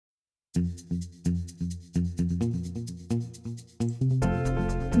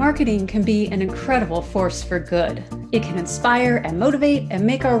Marketing can be an incredible force for good. It can inspire and motivate and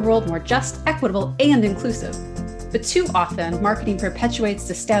make our world more just, equitable, and inclusive. But too often, marketing perpetuates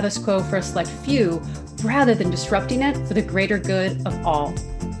the status quo for a select few rather than disrupting it for the greater good of all.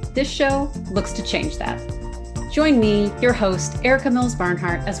 This show looks to change that. Join me, your host, Erica Mills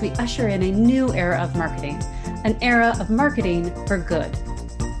Barnhart, as we usher in a new era of marketing, an era of marketing for good.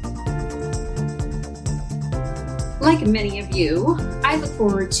 Like many of you, I look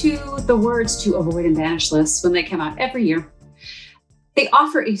forward to the Words to Avoid and Banish lists when they come out every year. They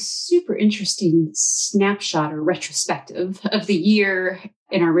offer a super interesting snapshot or retrospective of the year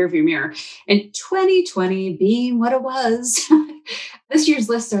in our rearview mirror. And 2020 being what it was, this year's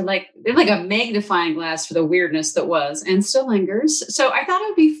lists are they're like a magnifying glass for the weirdness that was and still lingers. So I thought it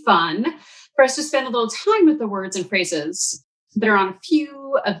would be fun for us to spend a little time with the words and phrases that are on a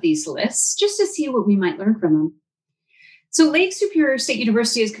few of these lists, just to see what we might learn from them. So Lake Superior State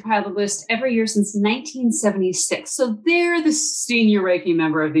University has compiled a list every year since 1976. So they're the senior ranking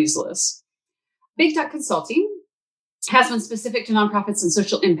member of these lists. Big Duck Consulting has been specific to nonprofits and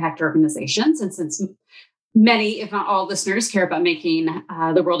social impact organizations. And since many, if not all listeners care about making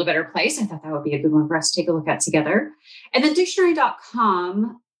the world a better place, I thought that would be a good one for us to take a look at together. And then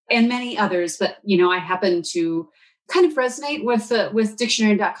dictionary.com and many others. But, I happen to kind of resonate with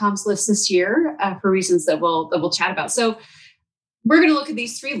dictionary.com's list this year for reasons that we'll chat about. So we're going to look at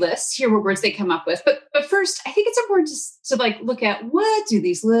these three lists, hear what words they come up with. But first, I think it's important to look at what do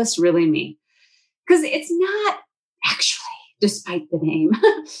these lists really mean? Because it's not actually, despite the name,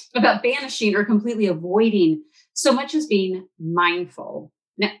 about banishing or completely avoiding so much as being mindful.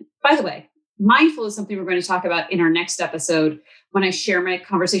 Now, by the way, mindful is something we're going to talk about in our next episode when I share my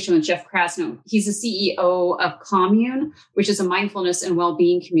conversation with Jeff Krasno. He's the CEO of Commune, which is a mindfulness and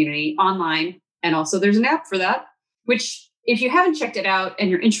well-being community online. And also there's an app for that, which if you haven't checked it out and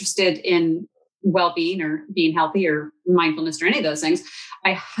you're interested in well-being or being healthy or mindfulness or any of those things,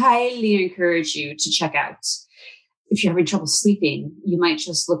 I highly encourage you to check out. If you're having trouble sleeping, you might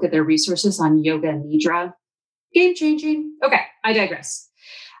just look at their resources on Yoga Nidra. Game-changing. Okay, I digress.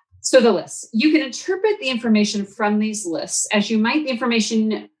 So the lists, you can interpret the information from these lists as you might the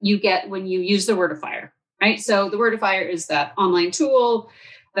information you get when you use the Wordifier, right? So the Wordifier is that online tool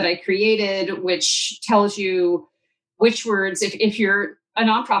that I created, which tells you which words, if you're a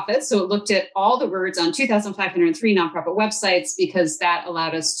nonprofit, so it looked at all the words on 2,503 nonprofit websites, because that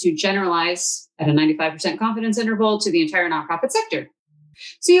allowed us to generalize at a 95% confidence interval to the entire nonprofit sector.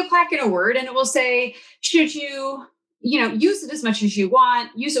 So you clack in a word and it will say, should you use it as much as you want,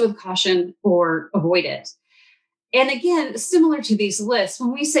 use it with caution, or avoid it. And again, similar to these lists,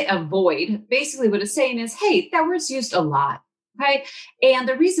 when we say avoid, basically what it's saying is, hey, that word's used a lot, okay? And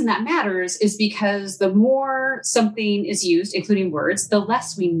the reason that matters is because the more something is used, including words, the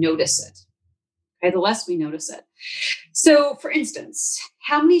less we notice it, okay? The less we notice it. So for instance,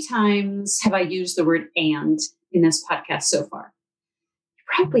 how many times have I used the word and in this podcast so far?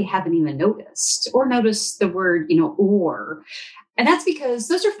 Probably haven't even noticed the word, or. And that's because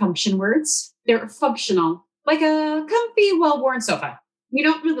those are function words. They're functional, like a comfy, well-worn sofa. You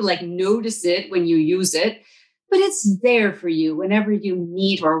don't really notice it when you use it, but it's there for you whenever you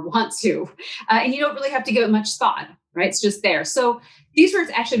need or want to. And you don't really have to give it much thought, right? It's just there. So these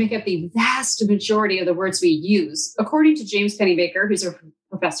words actually make up the vast majority of the words we use. According to James Pennybaker, who's a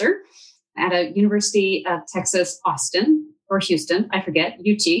professor at a University of Texas, Austin, or Houston, I forget,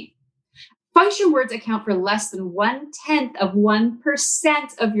 UT. Function words account for less than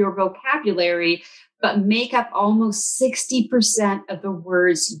 0.1% of your vocabulary, but make up almost 60% of the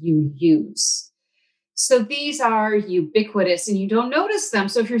words you use. So these are ubiquitous and you don't notice them.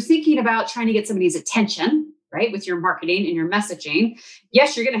 So if you're thinking about trying to get somebody's attention, right, with your marketing and your messaging,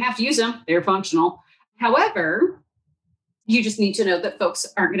 yes, you're going to have to use them. They're functional. However, you just need to know that folks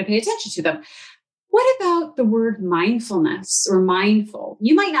aren't going to pay attention to them. What about the word mindfulness or mindful?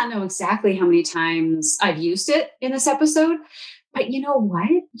 You might not know exactly how many times I've used it in this episode, but you know what?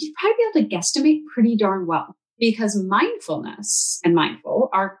 You'd probably be able to guesstimate pretty darn well, because mindfulness and mindful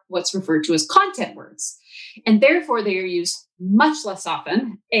are what's referred to as content words. And therefore they are used much less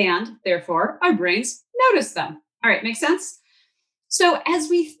often, and therefore our brains notice them. All right, make sense? So as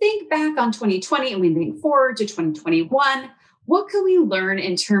we think back on 2020 and we think forward to 2021, what can we learn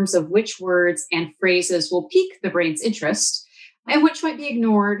in terms of which words and phrases will pique the brain's interest and which might be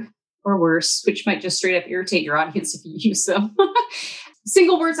ignored, or worse, which might just straight up irritate your audience if you use them?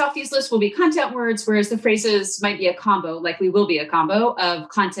 Single words off these lists will be content words, whereas the phrases might be a combo, likely will be a combo of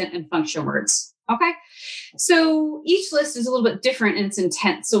content and function words. Okay. So each list is a little bit different in its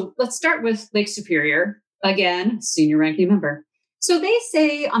intent. So let's start with Lake Superior, again, senior ranking member. So they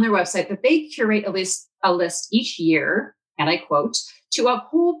say on their website that they curate a list each year, and I quote, to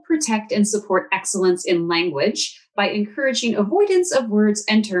uphold, protect, and support excellence in language by encouraging avoidance of words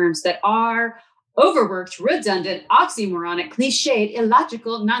and terms that are overworked, redundant, oxymoronic, cliched,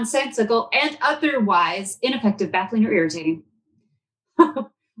 illogical, nonsensical, and otherwise ineffective, baffling, or irritating.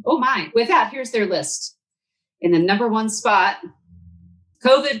 Oh my. With that, here's their list. In the number one spot,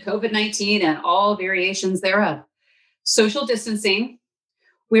 COVID-19, and all variations thereof. Social distancing.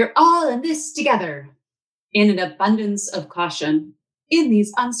 We're all in this together. In an abundance of caution in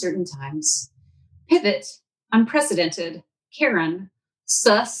these uncertain times. Pivot. Unprecedented. Karen.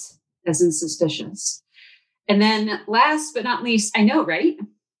 Sus, as in suspicious. And then last but not least, I know, right?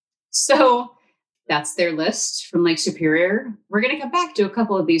 So that's their list from Lake Superior. We're going to come back to a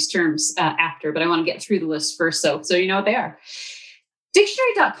couple of these terms after, but I want to get through the list first so you know what they are.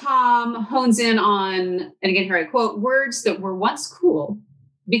 Dictionary.com hones in on, and again, here I quote, words that were once cool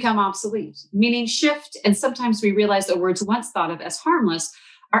become obsolete, meaning shift. And sometimes we realize that words once thought of as harmless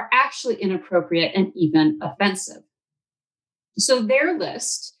are actually inappropriate and even offensive. So their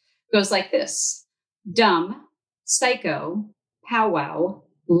list goes like this: dumb, psycho, powwow,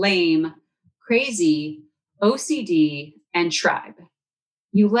 lame, crazy, OCD, and tribe.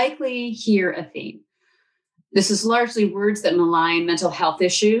 You likely hear a theme. This is largely words that malign mental health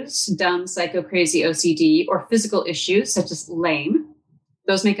issues, dumb, psycho, crazy, OCD, or physical issues such as lame.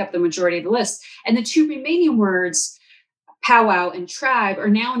 Those make up the majority of the list. And the two remaining words, powwow and tribe, are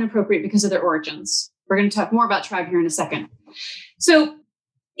now inappropriate because of their origins. We're going to talk more about tribe here in a second. So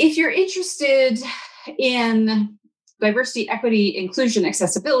if you're interested in diversity, equity, inclusion,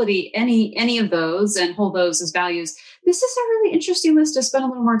 accessibility, any of those, and hold those as values, this is a really interesting list to spend a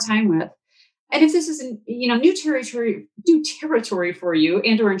little more time with. And if this is new territory for you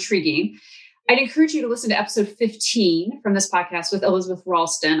and or intriguing, I'd encourage you to listen to episode 15 from this podcast with Elizabeth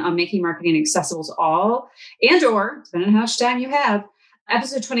Ralston on making marketing accessible to all, and or, depending on how much time you have,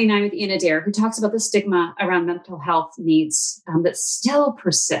 episode 29 with Ian Adair, who talks about the stigma around mental health needs that still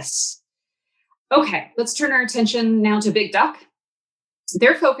persists. Okay, let's turn our attention now to Big Duck.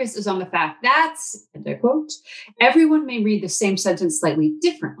 Their focus is on the fact that, and I quote, everyone may read the same sentence slightly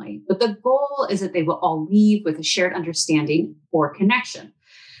differently, but the goal is that they will all leave with a shared understanding or connection.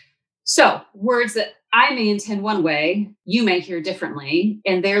 So words that I may intend one way, you may hear differently,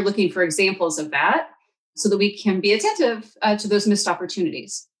 and they're looking for examples of that so that we can be attentive to those missed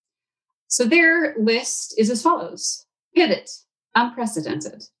opportunities. So their list is as follows: pivot,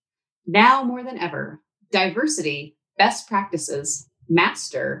 unprecedented, now more than ever, diversity, best practices,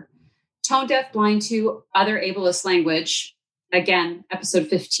 master, tone deaf, blind to, other ableist language. Again, episode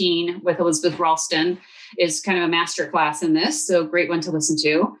 15 with Elizabeth Ralston is kind of a master class in this, so great one to listen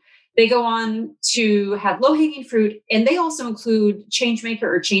to. They go on to have low-hanging fruit, and they also include change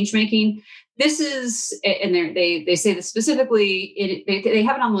maker or change making. This is, and they say this specifically, they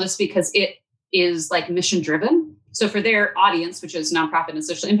have it on the list because it is like mission driven. So for their audience, which is nonprofit and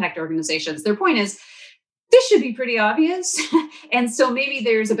social impact organizations, their point is this should be pretty obvious. And so maybe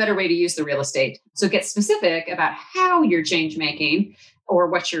there's a better way to use the real estate. So get specific about how you're change making or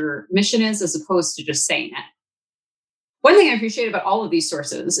what your mission is, as opposed to just saying it. One thing I appreciate about all of these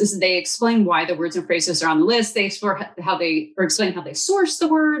sources is they explain why the words and phrases are on the list. They explore explain how they source the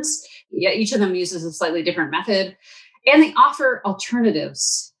words. Yeah, each of them uses a slightly different method, and they offer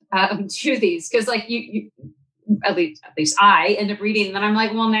alternatives to these. Because, like you, at least I end up reading, and then I'm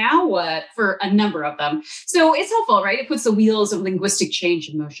like, well, now what? For a number of them, so it's helpful, right? It puts the wheels of linguistic change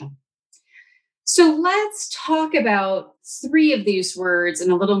in motion. So let's talk about 3 of these words in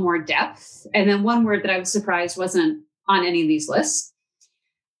a little more depth, and then one word that I was surprised wasn't on any of these lists,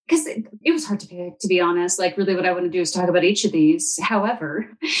 because it was hard to pick, to be honest. Like, really what I want to do is talk about each of these. However,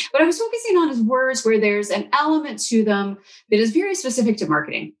 what I was focusing on is words where there's an element to them that is very specific to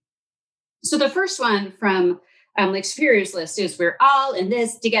marketing. So the first one from Lake Superior's list is we're all in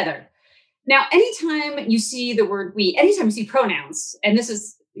this together. Now, anytime you see the word we, anytime you see pronouns, and this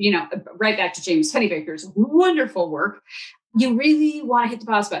is, right back to James Pennebaker's wonderful work, you really want to hit the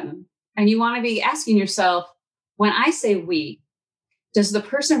pause button, and you want to be asking yourself, when I say we, does the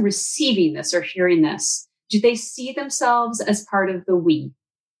person receiving this or hearing this, do they see themselves as part of the we?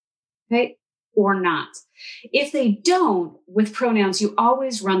 Okay, or not? If they don't, with pronouns, you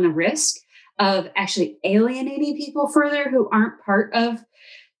always run the risk of actually alienating people further who aren't part of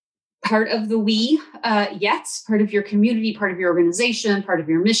the we yet, part of your community, part of your organization, part of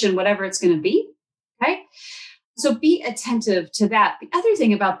your mission, whatever it's going to be. Okay. So be attentive to that. The other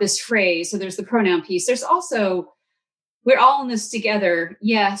thing about this phrase, so there's the pronoun piece, there's also, we're all in this together.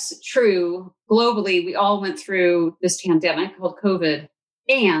 Yes, true. Globally, we all went through this pandemic called COVID,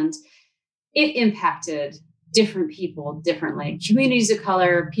 and it impacted different people differently. Communities of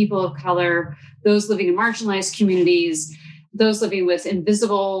color, people of color, those living in marginalized communities, those living with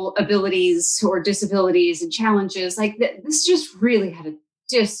invisible abilities or disabilities and challenges. Like this just really had a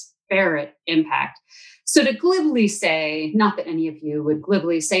disparate impact. So to glibly say, not that any of you would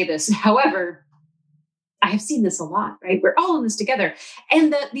glibly say this, however, I have seen this a lot, right? We're all in this together.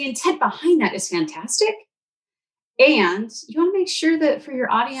 And the intent behind that is fantastic. And you want to make sure that for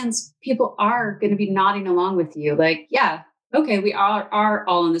your audience, people are going to be nodding along with you. Like, yeah, okay, we are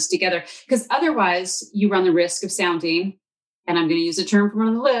all in this together. Because otherwise you run the risk of sounding, and I'm going to use a term from one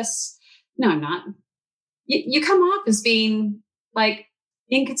of the lists. No, I'm not. You come off as being like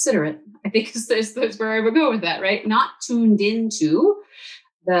inconsiderate. I think that's where I would go with that, right? Not tuned into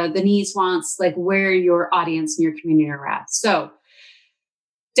the needs, wants, like where your audience and your community are at. So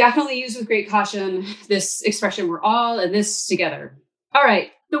definitely use with great caution this expression, we're all in this together. All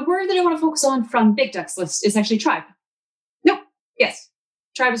right. The word that I want to focus on from Big Duck's list is actually tribe. Nope. Yes.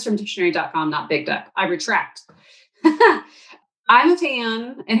 Tribe is from dictionary.com, not Big Duck. I retract. I'm a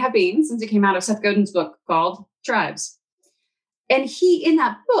fan and have been since it came out of Seth Godin's book called Tribes. And in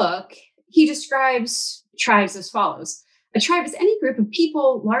that book, he describes tribes as follows. A tribe is any group of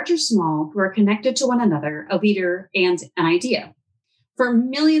people, large or small, who are connected to one another, a leader, and an idea. For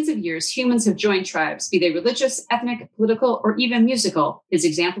millions of years, humans have joined tribes, be they religious, ethnic, political, or even musical. His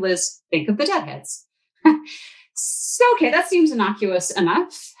example is, think of the Deadheads. So, okay, that seems innocuous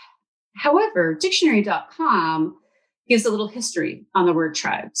enough. However, dictionary.com gives a little history on the word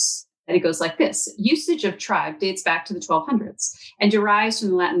tribes. And it goes like this. Usage of tribe dates back to the 1200s and derives from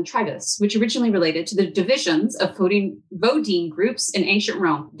the Latin tribus, which originally related to the divisions of voting groups in ancient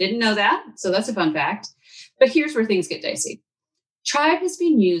Rome. Didn't know that, so that's a fun fact. But here's where things get dicey. Tribe has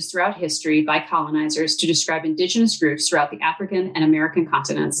been used throughout history by colonizers to describe indigenous groups throughout the African and American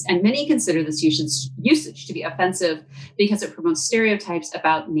continents, and many consider this usage to be offensive because it promotes stereotypes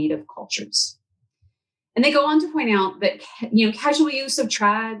about native cultures. And they go on to point out that, casual use of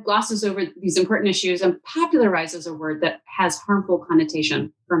tribe glosses over these important issues and popularizes a word that has harmful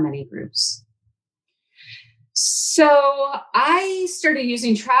connotation for many groups. So I started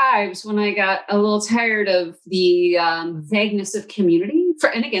using tribes when I got a little tired of the vagueness of community.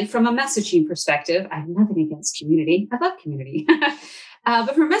 And again, from a messaging perspective, I have nothing against community. I love community.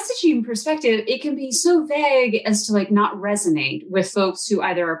 But from a messaging perspective, it can be so vague as to not resonate with folks who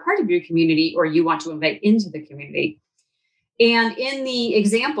either are part of your community or you want to invite into the community. And in the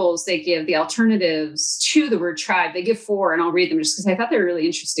examples they give, the alternatives to the word tribe, they give 4, and I'll read them just because I thought they were really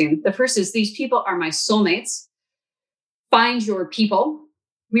interesting. The first is, these people are my soulmates. Find your people.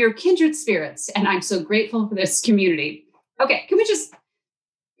 We are kindred spirits, and I'm so grateful for this community. Okay,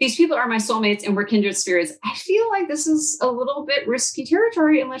 these people are my soulmates and we're kindred spirits. I feel like this is a little bit risky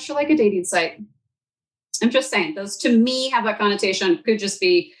territory unless you're like a dating site. I'm just saying, those to me have that connotation. Could just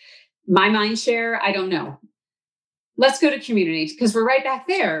be my mind share. I don't know. Let's go to community because we're right back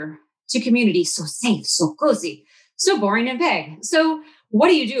there to community. So safe, so cozy, so boring and vague. So what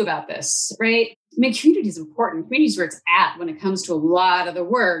do you do about this, right? I mean, community is important. Community is where it's at when it comes to a lot of the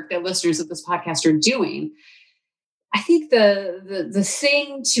work that listeners of this podcast are doing. I think the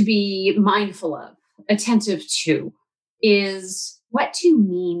thing to be mindful of, attentive to, is what do you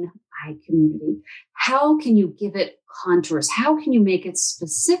mean by community? How can you give it contours? How can you make it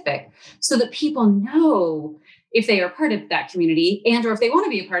specific so that people know if they are part of that community and or if they want to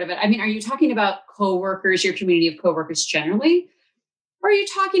be a part of it? I mean, are you talking about coworkers, your community of coworkers generally? Or are you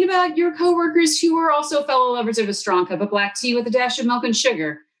talking about your coworkers who are also fellow lovers of a strong cup of black tea with a dash of milk and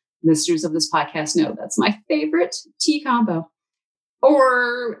sugar? Listeners of this podcast know that's my favorite tea combo.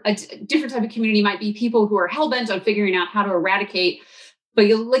 Or a different type of community might be people who are hell-bent on figuring out how to eradicate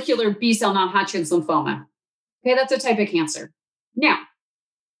follicular B-cell non-Hodgkin's lymphoma. Okay, that's a type of cancer. Now,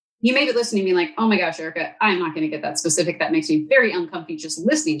 you may be listening and be like, oh my gosh, Erica, I'm not going to get that specific. That makes me very uncomfy just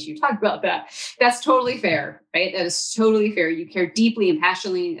listening to you talk about that. That's totally fair, right? That is totally fair. You care deeply and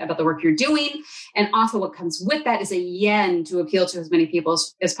passionately about the work you're doing. And often what comes with that is a yen to appeal to as many people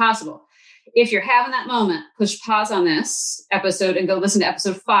as possible. If you're having that moment, push pause on this episode and go listen to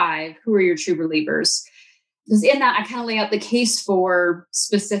episode 5, Who Are Your True Believers? Because in that, I kind of lay out the case for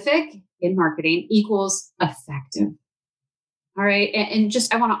specific in marketing equals effective. All right. And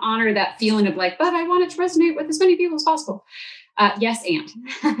just, I want to honor that feeling of but I want it to resonate with as many people as possible. Yes,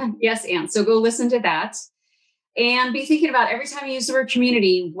 and yes, and so go listen to that and be thinking about every time you use the word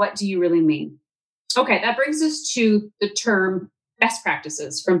community, what do you really mean? Okay, that brings us to the term best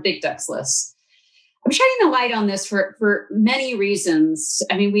practices from Big Duck's list. I'm shining a light on this for many reasons.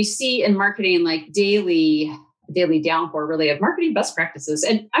 I mean, we see in marketing like daily downpour really of marketing best practices.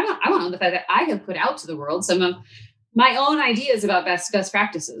 And I want to know the fact that I have put out to the world some of my own ideas about best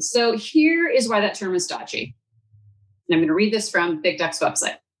practices. So here is why that term is dodgy. And I'm going to read this from Big Duck's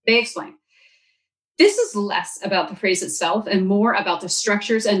website. They explain. This is less about the phrase itself and more about the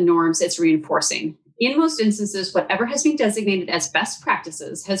structures and norms it's reinforcing. In most instances, whatever has been designated as best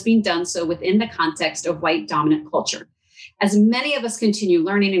practices has been done so within the context of white dominant culture. As many of us continue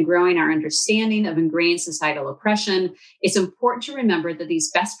learning and growing our understanding of ingrained societal oppression, it's important to remember that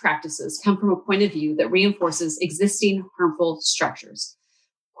these best practices come from a point of view that reinforces existing harmful structures.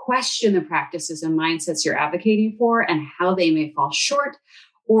 Question the practices and mindsets you're advocating for and how they may fall short,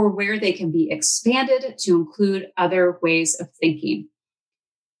 or where they can be expanded to include other ways of thinking.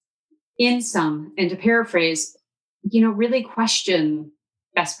 In sum, and to paraphrase, really question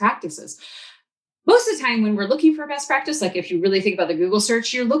best practices. Most of the time when we're looking for a best practice, like if you really think about the Google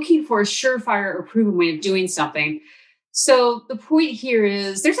search, you're looking for a surefire or proven way of doing something. So the point here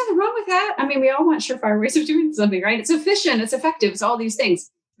is there's nothing wrong with that. I mean, we all want surefire ways of doing something, right? It's efficient, it's effective, it's all these things.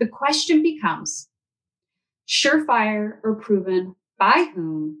 The question becomes surefire or proven by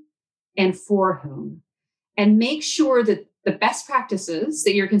whom and for whom, and make sure that the best practices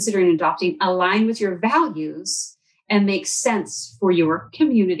that you're considering adopting align with your values and make sense for your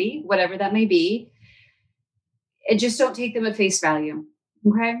community, whatever that may be. And just don't take them at face value.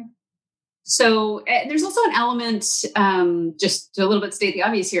 Okay. So there's also an element, just to a little bit state the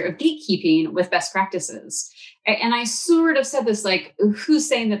obvious here, of gatekeeping with best practices. And I sort of said this, like, who's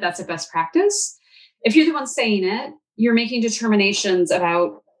saying that that's a best practice? If you're the one saying it, you're making determinations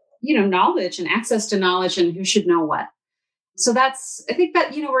about, knowledge and access to knowledge and who should know what. So I think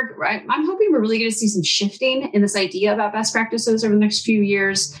that, I'm hoping we're really going to see some shifting in this idea about best practices over the next few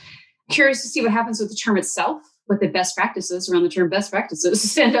years. Curious to see what happens with the term itself, what the best practices around the term best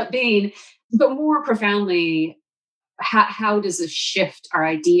practices end up being, but more profoundly, how does this shift our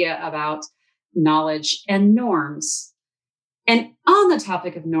idea about knowledge and norms? And on the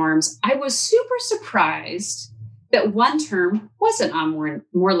topic of norms, I was super surprised that one term wasn't on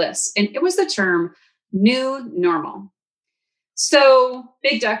more lists, and it was the term new normal. So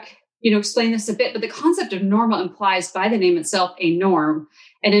Big Duck, explain this a bit, but the concept of normal implies by the name itself a norm,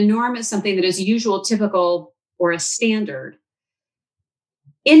 and a norm is something that is usual, typical, or a standard.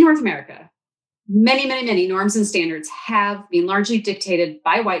 In North America, many, many, many norms and standards have been largely dictated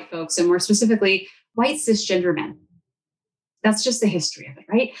by white folks, and more specifically, white cisgender men. That's just the history of it,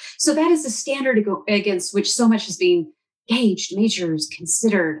 right? So that is the standard against which so much is being gauged, measured,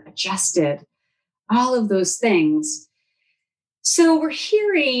 considered, adjusted, all of those things. So we're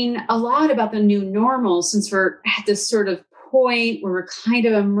hearing a lot about the new normal since we're at this sort of point where we're kind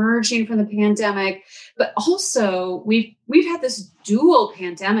of emerging from the pandemic, but also we've had this dual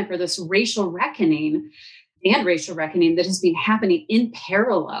pandemic or this racial reckoning that has been happening in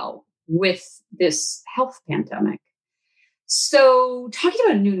parallel with this health pandemic. So talking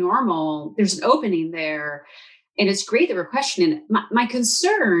about a new normal, there's an opening there. And it's great that we're questioning it. My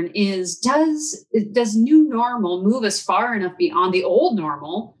concern is, does new normal move us far enough beyond the old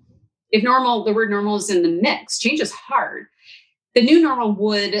normal? If the word normal is in the mix, change is hard. The new normal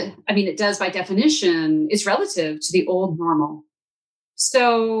it does by definition, is relative to the old normal.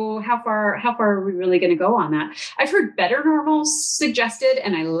 So how far are we really going to go on that? I've heard better normals suggested,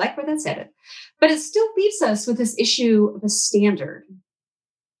 and I like where that's headed. But it still leaves us with this issue of a standard.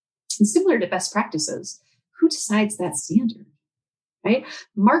 And similar to best practices, who decides that standard, right?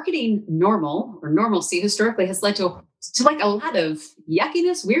 Marketing normal or normalcy historically has led to like a lot of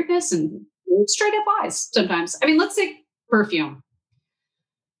yuckiness, weirdness, and straight up lies sometimes. I mean, let's take perfume.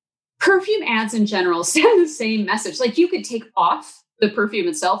 Perfume ads in general send the same message. Like you could take off the perfume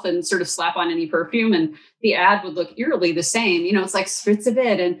itself and sort of slap on any perfume and the ad would look eerily the same. It's like spritz a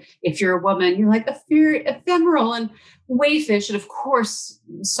bit. And if you're a woman, you're like ephemeral and wayfish and of course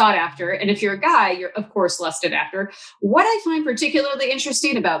sought after. And if you're a guy, you're of course lusted after. What I find particularly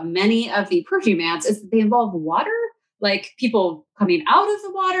interesting about many of the perfume ads is that they involve water, like people coming out of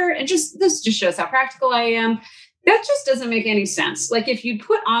the water. And this just shows how practical I am. That just doesn't make any sense. Like if you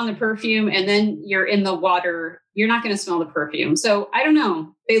put on the perfume and then you're in the water, you're not going to smell the perfume. So I don't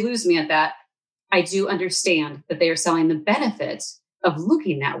know. They lose me at that. I do understand that they are selling the benefit of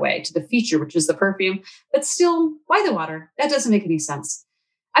looking that way to the feature, which is the perfume, but still, why the water? That doesn't make any sense.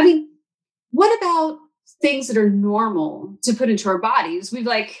 I mean, what about things that are normal to put into our bodies? We've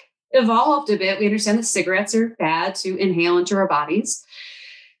evolved a bit. We understand that cigarettes are bad to inhale into our bodies.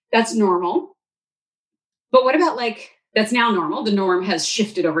 That's normal. But what about like, that's now normal. The norm has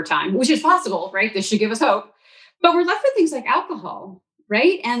shifted over time, which is possible, right? This should give us hope. But we're left with things like alcohol,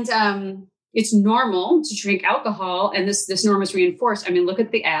 right? And it's normal to drink alcohol. And this norm is reinforced. I mean, look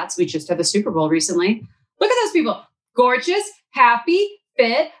at the ads. We just had the Super Bowl recently. Look at those people. Gorgeous, happy,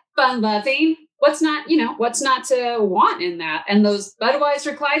 fit, fun-loving. What's not to want in that? And those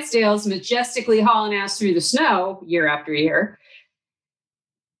Budweiser Clydesdales majestically hauling ass through the snow year after year.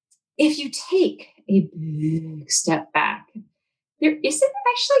 If you take a big step back, there isn't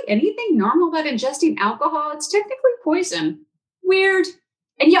actually anything normal about ingesting alcohol. It's technically poison. Weird.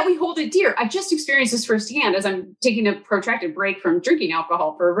 And yet we hold it dear. I've just experienced this firsthand as I'm taking a protracted break from drinking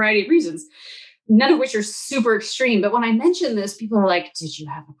alcohol for a variety of reasons, none of which are super extreme. But when I mention this, people are like, did you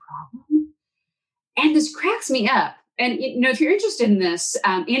have a problem? And this cracks me up. And if you're interested in this,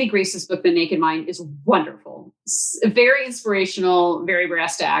 Annie Grace's book, The Naked Mind, is wonderful. It's very inspirational, very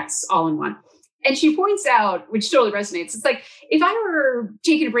brass tacks, all in one. And she points out, which totally resonates, it's like, if I were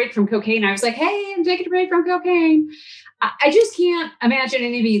taking a break from cocaine, I was like, hey, I'm taking a break from cocaine. I just can't imagine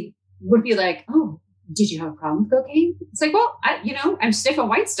anybody would be like, oh, did you have a problem with cocaine? It's like, well, I'm sniffing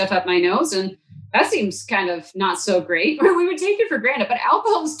white stuff up my nose, and that seems kind of not so great. We would take it for granted, but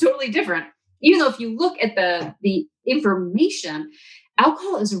alcohol is totally different. Even though if you look at the information,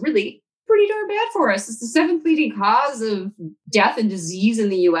 alcohol is really pretty darn bad for us. It's the 7th leading cause of death and disease in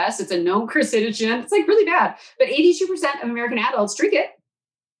the US. It's a known carcinogen. It's like really bad. But 82% of American adults drink it.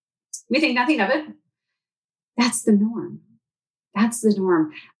 We think nothing of it. That's the norm. That's the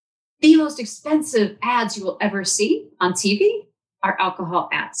norm. The most expensive ads you will ever see on TV are alcohol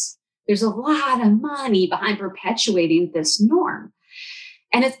ads. There's a lot of money behind perpetuating this norm.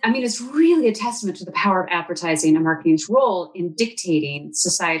 And it's really a testament to the power of advertising and marketing's role in dictating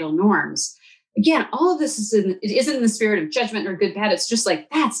societal norms. Again, all of this it isn't in the spirit of judgment or good, bad. It's just like,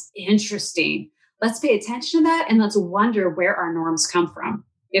 that's interesting. Let's pay attention to that. And let's wonder where our norms come from.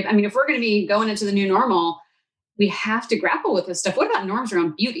 If we're going to be going into the new normal, we have to grapple with this stuff. What about norms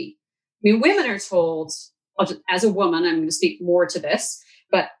around beauty? Women are told, as a woman, I'm going to speak more to this,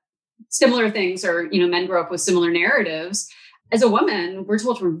 but similar things are, men grow up with similar narratives. As a woman, we're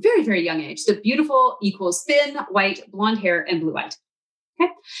told from a very, very young age that beautiful equals thin, white, blonde hair, and blue-eyed.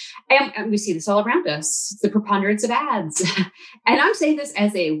 Okay. And we see this all around us. It's the preponderance of ads. And I'm saying this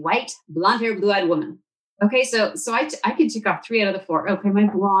as a white, blonde hair, blue-eyed woman. Okay. So I can tick off 3 out of the 4. Okay. My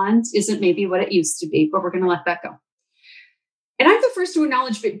blonde isn't maybe what it used to be, but we're going to let that go. And I'm the first to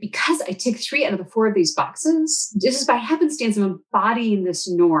acknowledge that because I tick 3 out of the 4 of these boxes, this is by happenstance of embodying this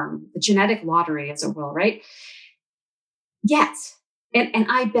norm, the genetic lottery, as it will, right? Yet, and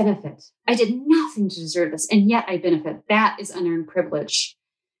I benefit. I did nothing to deserve this, and yet I benefit. That is unearned privilege.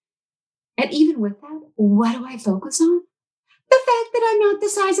 And even with that, what do I focus on? The fact that I'm not the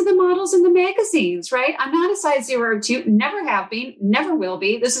size of the models in the magazines, right? I'm not a size 0 or 2, never have been, never will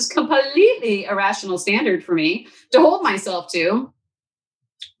be. This is completely a rational standard for me to hold myself to.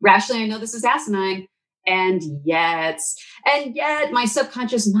 Rationally, I know this is asinine. And yet my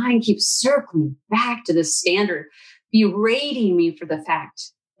subconscious mind keeps circling back to this standard, berating me for the fact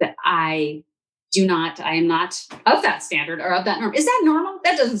that I am not of that standard or of that norm. Is that normal?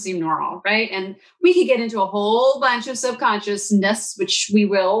 That doesn't seem normal, right? And we could get into a whole bunch of subconsciousness, which we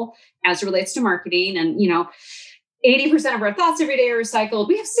will, as it relates to marketing. And, 80% of our thoughts every day are recycled.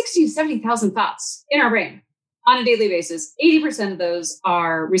 We have 60 to 70,000 thoughts in our brain on a daily basis. 80% of those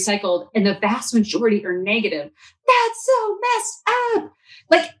are recycled, and the vast majority are negative. That's so messed up.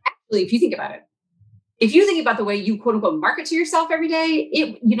 Like, actually, if you think about it, if you think about the way you quote unquote market to yourself every day,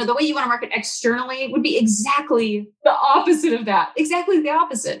 the way you want to market externally would be exactly the opposite of that. Exactly the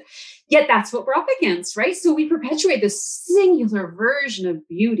opposite. Yet that's what we're up against, right? So we perpetuate this singular version of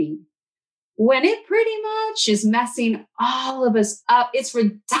beauty when it pretty much is messing all of us up. It's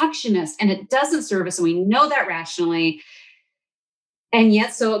reductionist and it doesn't serve us. And we know that rationally. And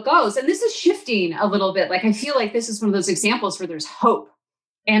yet so it goes. And this is shifting a little bit. Like, I feel like this is one of those examples where there's hope.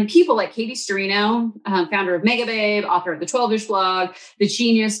 And people like Katie Sturino, founder of Megababe, author of the 12ish blog, the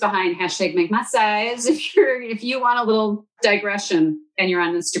genius behind #MakeMySize. If you want a little digression and you're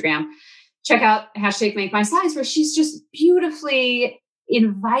on Instagram, check out #MakeMySize, where she's just beautifully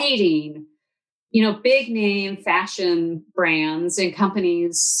inviting, big name fashion brands and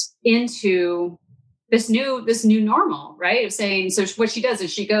companies into this new normal, right? Of saying, so what she does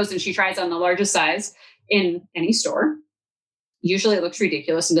is she goes and she tries on the largest size in any store. Usually it looks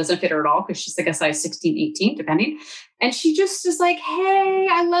ridiculous and doesn't fit her at all because she's like a size 16, 18, depending. And she just is like, hey,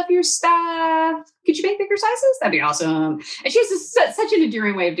 I love your stuff. Could you make bigger sizes? That'd be awesome. And she has such an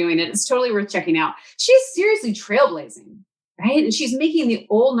endearing way of doing it. It's totally worth checking out. She's seriously trailblazing, right? And she's making the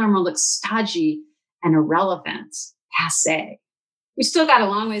old normal look stodgy and irrelevant, passé. We still got a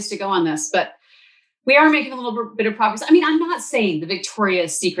long ways to go on this, but we are making a little bit of progress. I mean, I'm not saying the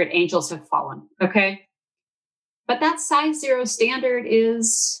Victoria's Secret angels have fallen, okay? But that size 0 standard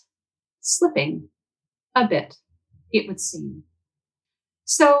is slipping a bit, it would seem.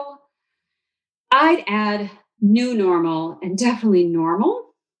 So I'd add new normal and definitely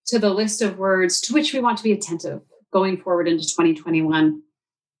normal to the list of words to which we want to be attentive going forward into 2021,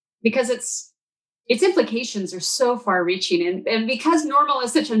 because its implications are so far reaching. And because normal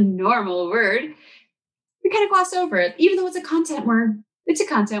is such a normal word, we kind of gloss over it, even though it's a content word. It's a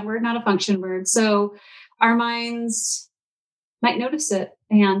content word, not a function word. So our minds might notice it.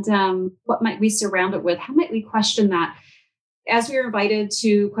 And what might we surround it with? How might we question that? As we are invited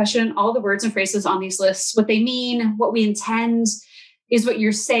to question all the words and phrases on these lists, what they mean, what we intend, is what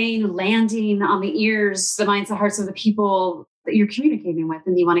you're saying landing on the ears, the minds, the hearts of the people that you're communicating with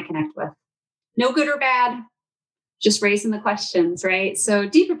and you want to connect with. No good or bad, just raising the questions, right? So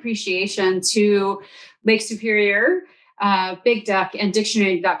deep appreciation to Lake Superior, Big Duck, and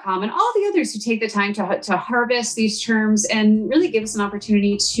Dictionary.com, and all the others who take the time to harvest these terms and really give us an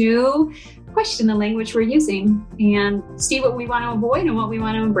opportunity to question the language we're using and see what we want to avoid and what we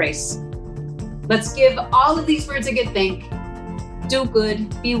want to embrace. Let's give all of these words a good think. Do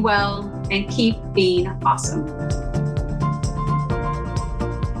good, be well, and keep being awesome.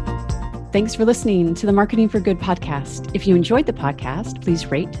 Thanks for listening to the Marketing for Good podcast. If you enjoyed the podcast, please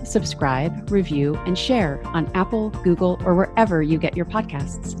rate, subscribe, review, and share on Apple, Google, or wherever you get your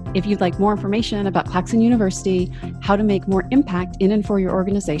podcasts. If you'd like more information about Claxon University, how to make more impact in and for your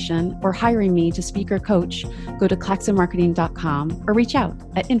organization, or hiring me to speak or coach, go to claxonmarketing.com or reach out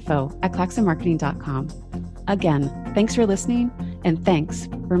at info@claxonmarketing.com. Again, thanks for listening, and thanks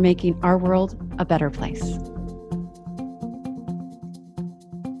for making our world a better place.